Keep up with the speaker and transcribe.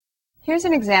Here's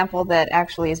an example that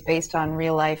actually is based on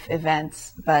real life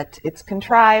events, but it's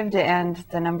contrived and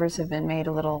the numbers have been made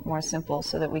a little more simple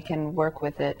so that we can work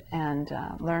with it and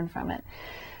learn from it.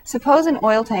 Suppose an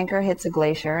oil tanker hits a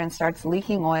glacier and starts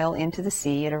leaking oil into the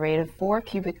sea at a rate of 4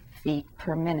 cubic feet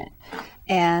per minute.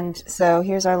 And so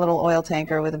here's our little oil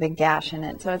tanker with a big gash in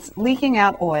it. So it's leaking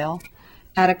out oil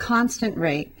at a constant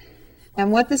rate.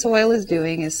 And what this oil is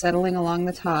doing is settling along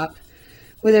the top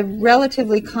with a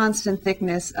relatively constant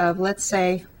thickness of, let's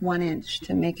say, 1 inch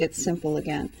to make it simple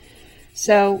again.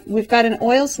 So we've got an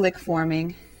oil slick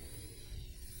forming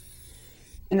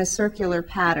in a circular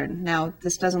pattern. Now,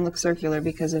 this doesn't look circular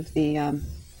because of the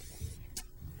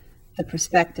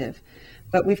perspective,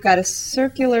 but we've got a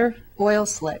circular oil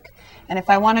slick. And if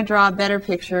I want to draw a better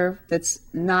picture that's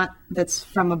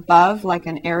from above, like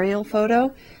an aerial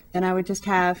photo, then I would just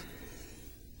have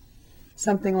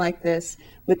something like this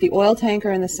with the oil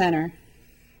tanker in the center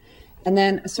and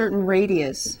then a certain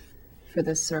radius for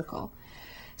this circle.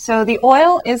 So the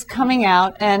oil is coming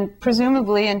out, and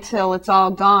presumably until it's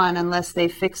all gone, unless they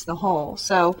fix the hole.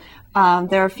 So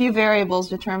there are a few variables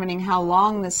determining how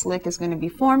long this slick is going to be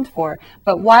formed for.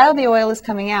 But while the oil is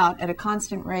coming out at a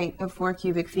constant rate of 4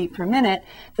 cubic feet per minute,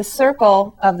 the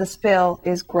circle of the spill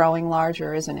is growing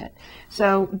larger, isn't it?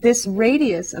 So this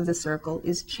radius of the circle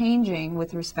is changing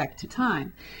with respect to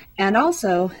time. And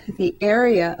also, the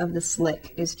area of the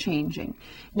slick is changing.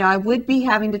 Now, I would be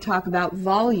having to talk about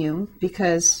volume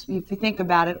because if you think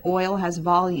about it, oil has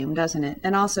volume, doesn't it?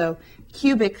 And also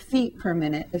cubic feet per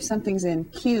minute. If something's in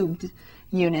cubed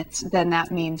units, then that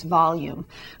means volume.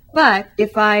 But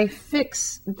if I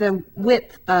fix the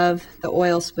width of the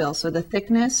oil spill, so the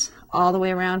thickness all the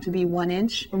way around to be 1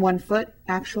 inch, 1 foot,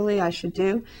 actually, I should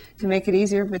do to make it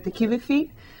easier with the cubic feet,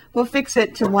 we'll fix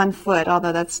it to 1 foot,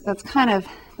 although that's kind of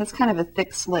a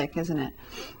thick slick, isn't it?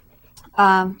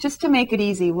 Just to make it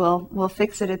easy, we'll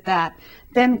fix it at that.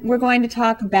 Then we're going to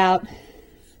talk about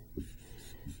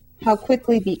how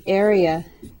quickly the area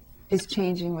is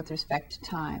changing with respect to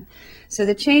time. So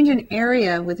the change in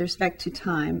area with respect to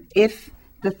time, if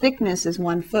the thickness is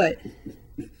 1 foot,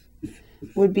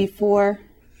 would be 4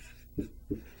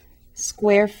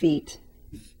 square feet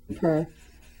per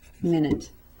minute.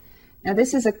 Now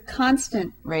this is a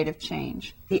constant rate of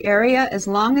change. The area, as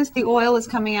long as the oil is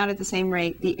coming out at the same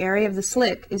rate, the area of the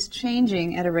slick is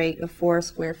changing at a rate of 4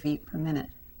 square feet per minute.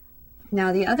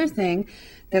 Now the other thing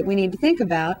that we need to think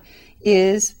about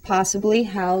is possibly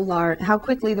how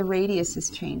quickly the radius is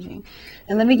changing.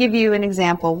 And let me give you an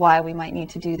example why we might need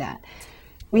to do that.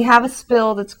 We have a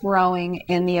spill that's growing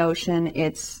in the ocean.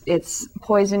 It's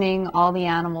poisoning all the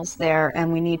animals there,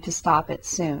 and we need to stop it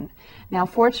soon. Now,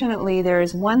 fortunately, there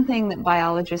is one thing that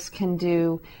biologists can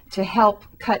do to help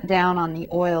cut down on the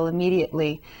oil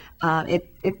immediately.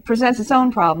 It presents its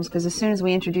own problems because as soon as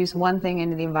we introduce one thing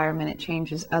into the environment, it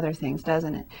changes other things,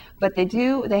 doesn't it? But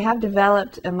they have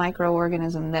developed a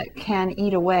microorganism that can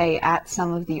eat away at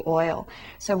some of the oil.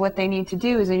 So what they need to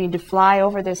do is they need to fly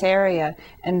over this area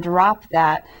and drop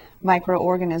that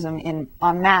microorganism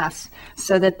en masse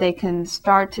so that they can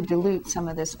start to dilute some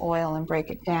of this oil and break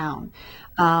it down.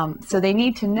 So they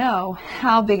need to know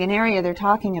how big an area they're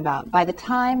talking about. By the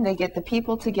time they get the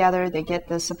people together, they get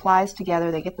the supplies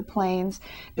together, they get the planes,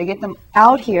 they get them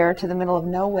out here to the middle of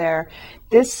nowhere,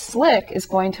 this slick is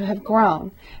going to have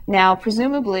grown. Now,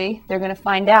 presumably, they're going to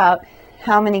find out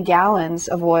how many gallons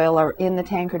of oil are in the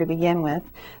tanker to begin with,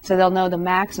 so they'll know the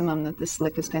maximum that the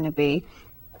slick is going to be.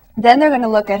 Then they're going to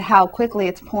look at how quickly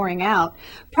it's pouring out,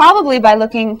 probably by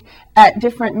looking at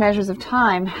different measures of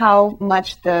time, how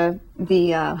much the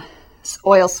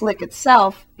oil slick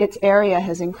itself, its area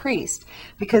has increased,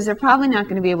 because they're probably not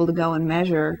going to be able to go and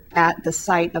measure at the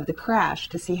site of the crash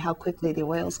to see how quickly the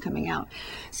oil is coming out.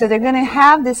 So they're going to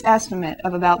have this estimate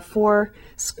of about 4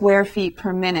 square feet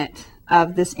per minute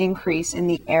of this increase in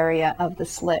the area of the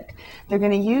slick. They're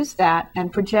going to use that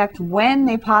and project when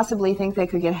they possibly think they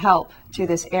could get help to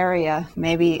this area,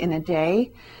 maybe in a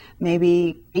day,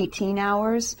 maybe 18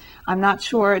 hours. I'm not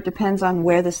sure. It depends on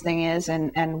where this thing is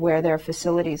and where their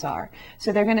facilities are.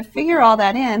 So they're going to figure all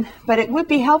that in, but it would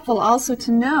be helpful also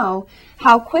to know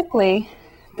how quickly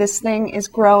this thing is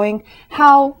growing,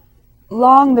 how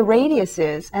long the radius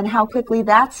is, and how quickly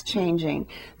that's changing,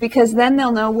 because then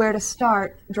they'll know where to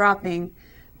start dropping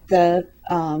the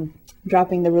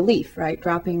relief, right?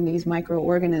 Dropping these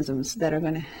microorganisms that are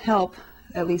going to help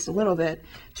at least a little bit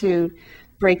to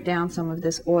break down some of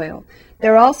this oil.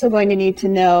 They're also going to need to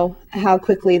know how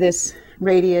quickly this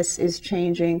radius is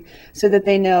changing so that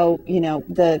they know,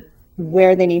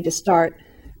 where they need to start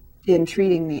in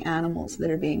treating the animals that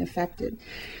are being affected.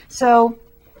 So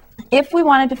If we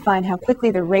wanted to find how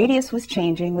quickly the radius was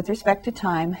changing with respect to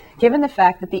time, given the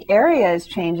fact that the area is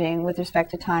changing with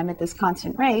respect to time at this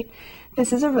constant rate,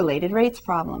 this is a related rates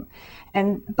problem.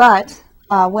 But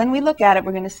when we look at it,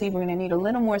 we're going to see we're going to need a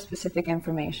little more specific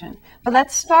information. But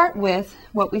let's start with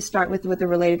what we start with the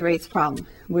related rates problem.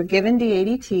 We're given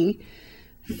dAdt.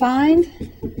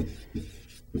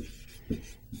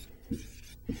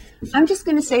 I'm just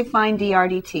going to say find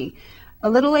drdt. A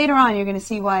little later on, you're going to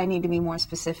see why I need to be more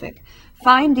specific.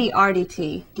 Find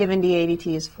drdt, given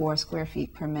dAdt is 4 square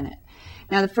feet per minute.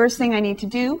 Now, the first thing I need to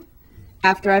do,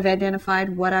 after I've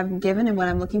identified what I'm given and what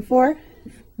I'm looking for,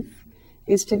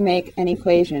 is to make an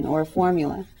equation or a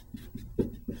formula.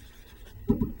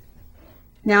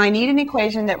 Now, I need an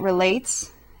equation that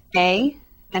relates A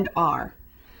and R.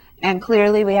 And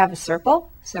clearly, we have a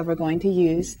circle, so we're going to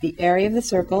use the area of the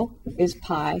circle is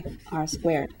pi r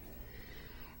squared.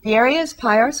 The area is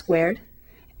pi r squared,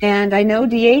 and I know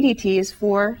dAdt is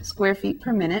 4 square feet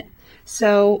per minute.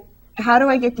 So how do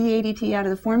I get dAdt out of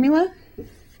the formula?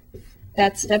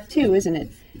 That's step 2, isn't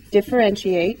it?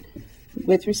 Differentiate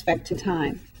with respect to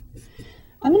time.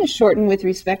 I'm going to shorten with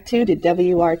respect to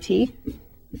WRT.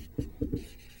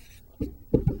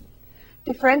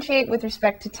 Differentiate with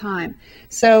respect to time.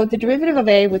 So the derivative of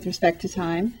A with respect to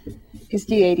time is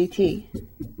dAdt.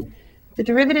 The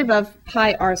derivative of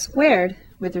pi r squared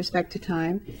with respect to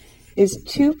time is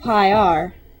 2 pi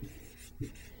r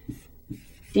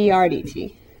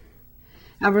drdt.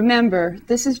 Now remember,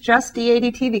 this is just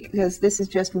dAdt because this is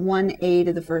just 1a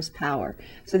to the first power.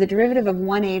 So the derivative of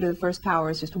 1a to the first power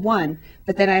is just 1,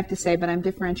 but then I have to say, but I'm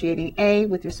differentiating a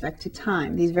with respect to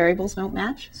time. These variables don't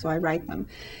match, so I write them.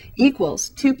 Equals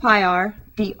 2 pi r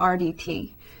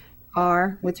drdt,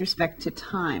 r with respect to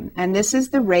time. And this is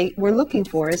the rate we're looking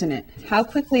for, isn't it? How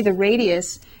quickly the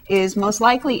radius is most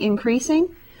likely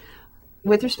increasing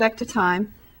with respect to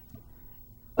time.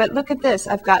 But look at this,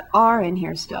 I've got r in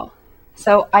here still.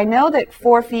 So I know that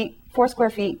 4 square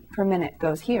feet per minute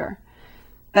goes here,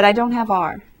 but I don't have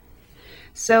r.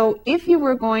 So if you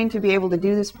were going to be able to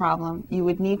do this problem, you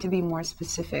would need to be more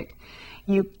specific.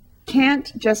 You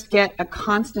can't just get a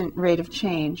constant rate of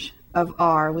change of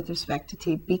r with respect to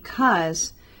t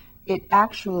because it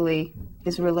actually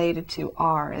is related to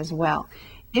r as well.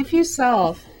 If you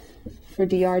solve for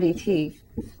drdt,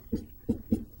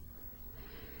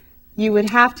 you would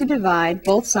have to divide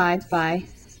both sides by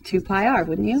 2 pi r,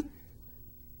 wouldn't you?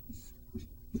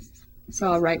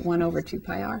 So I'll write 1 over 2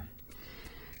 pi r.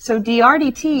 So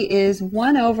drdt is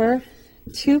 1 over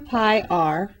 2 pi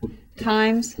r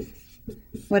times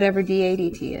whatever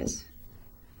dAdt is.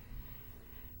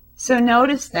 So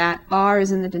notice that r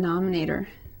is in the denominator.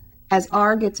 As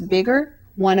r gets bigger,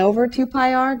 1 over 2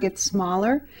 pi r gets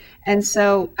smaller. And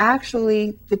so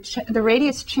actually the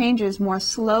radius changes more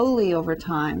slowly over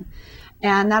time.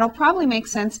 And that'll probably make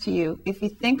sense to you if you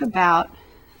think about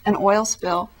an oil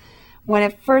spill. When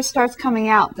it first starts coming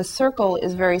out, the circle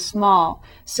is very small.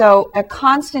 So a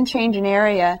constant change in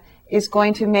area is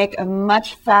going to make a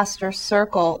much faster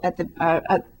circle at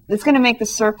the, it's going to make the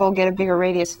circle get a bigger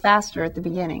radius faster at the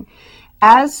beginning.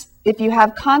 As if you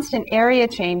have constant area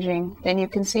changing, then you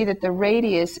can see that the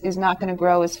radius is not going to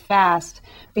grow as fast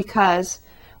because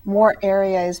more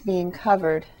area is being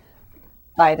covered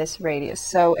by this radius.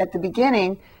 So at the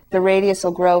beginning, the radius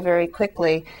will grow very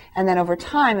quickly, and then over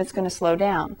time, it's going to slow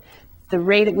down. The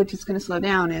rate at which it's going to slow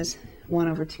down is 1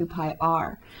 over 2 pi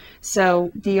r.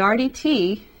 So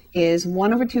drdt is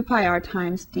 1 over 2 pi r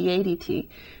times dAdt.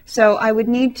 So I would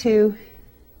need to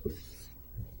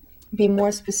be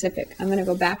more specific. I'm going to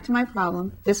go back to my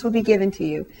problem. This will be given to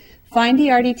you. Find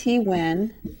drdt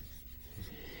when,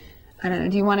 I don't know,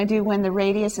 do you want to do when the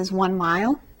radius is 1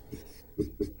 mile?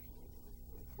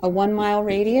 A 1 mile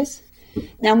radius?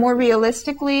 Now, more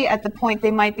realistically, at the point they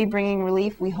might be bringing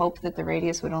relief, we hope that the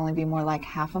radius would only be more like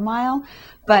half a mile.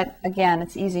 But again,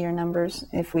 it's easier numbers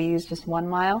if we use just 1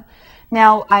 mile.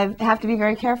 Now, I have to be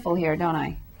very careful here, don't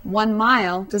I? 1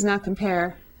 mile does not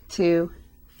compare to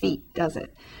feet, does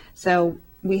it? So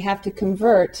we have to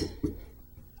convert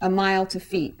a mile to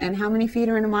feet. And how many feet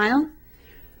are in a mile?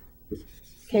 In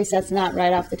case that's not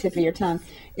right off the tip of your tongue.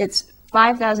 It's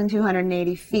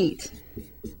 5,280 feet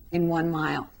in 1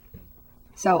 mile.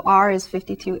 So r is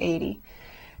 5280.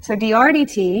 So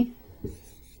drdt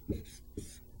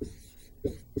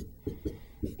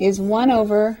is 1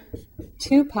 over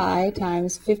 2 pi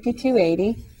times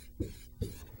 5280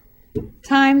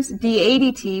 times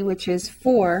dAdt, which is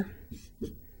 4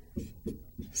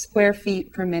 square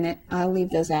feet per minute. I'll leave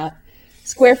those out.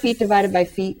 Square feet divided by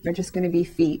feet are just going to be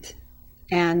feet.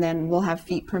 And then we'll have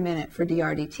feet per minute for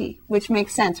drdt, which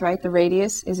makes sense, right? The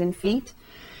radius is in feet.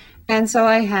 And so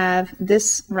I have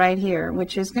this right here,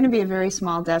 which is going to be a very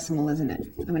small decimal, isn't it?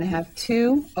 I'm going to have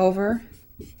 2 over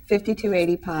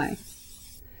 5280 pi.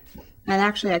 And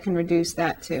actually I can reduce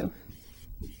that too.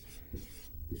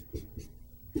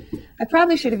 I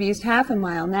probably should have used half a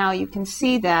mile. Now you can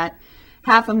see that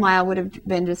half a mile would have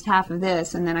been just half of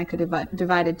this, and then I could have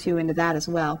divided 2 into that as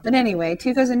well. But anyway,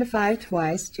 2 goes into 5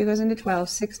 twice, 2 goes into 12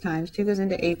 6 times, 2 goes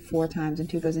into 8 4 times, and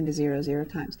 2 goes into 0 0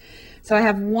 times. So I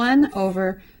have 1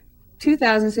 over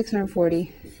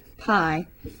 2,640 pi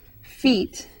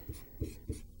feet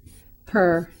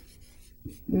per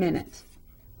minute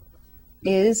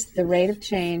is the rate of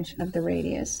change of the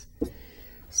radius.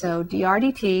 So dr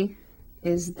dt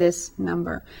is this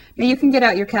number. Now you can get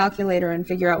out your calculator and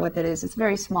figure out what that is. It's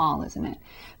very small, isn't it?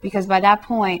 Because by that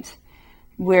point,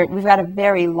 we've got a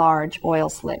very large oil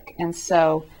slick. And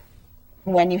so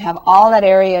when you have all that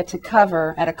area to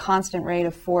cover at a constant rate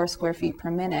of 4 square feet per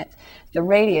minute, the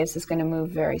radius is going to move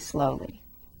very slowly.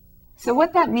 So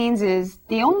what that means is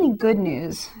the only good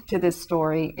news to this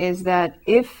story is that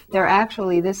if they're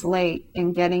actually this late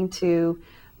in getting to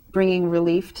bringing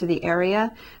relief to the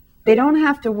area, they don't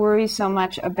have to worry so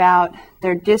much about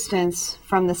their distance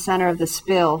from the center of the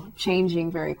spill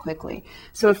changing very quickly.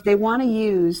 So if they want to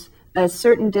use a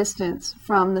certain distance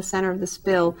from the center of the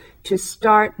spill to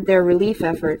start their relief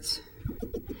efforts,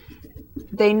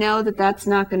 they know that that's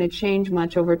not going to change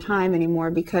much over time anymore,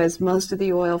 because most of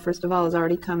the oil, first of all, has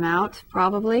already come out,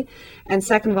 probably. And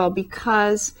second of all,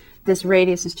 because this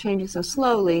radius is changing so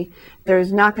slowly,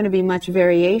 there's not going to be much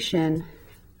variation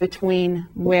between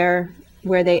where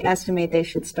they estimate they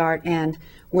should start and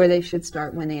where they should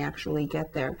start when they actually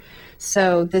get there.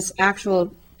 So this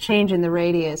actual change in the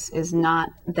radius is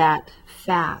not that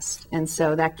fast, and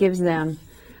so that gives them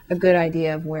a good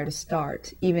idea of where to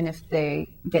start, even if they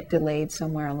get delayed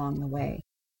somewhere along the way.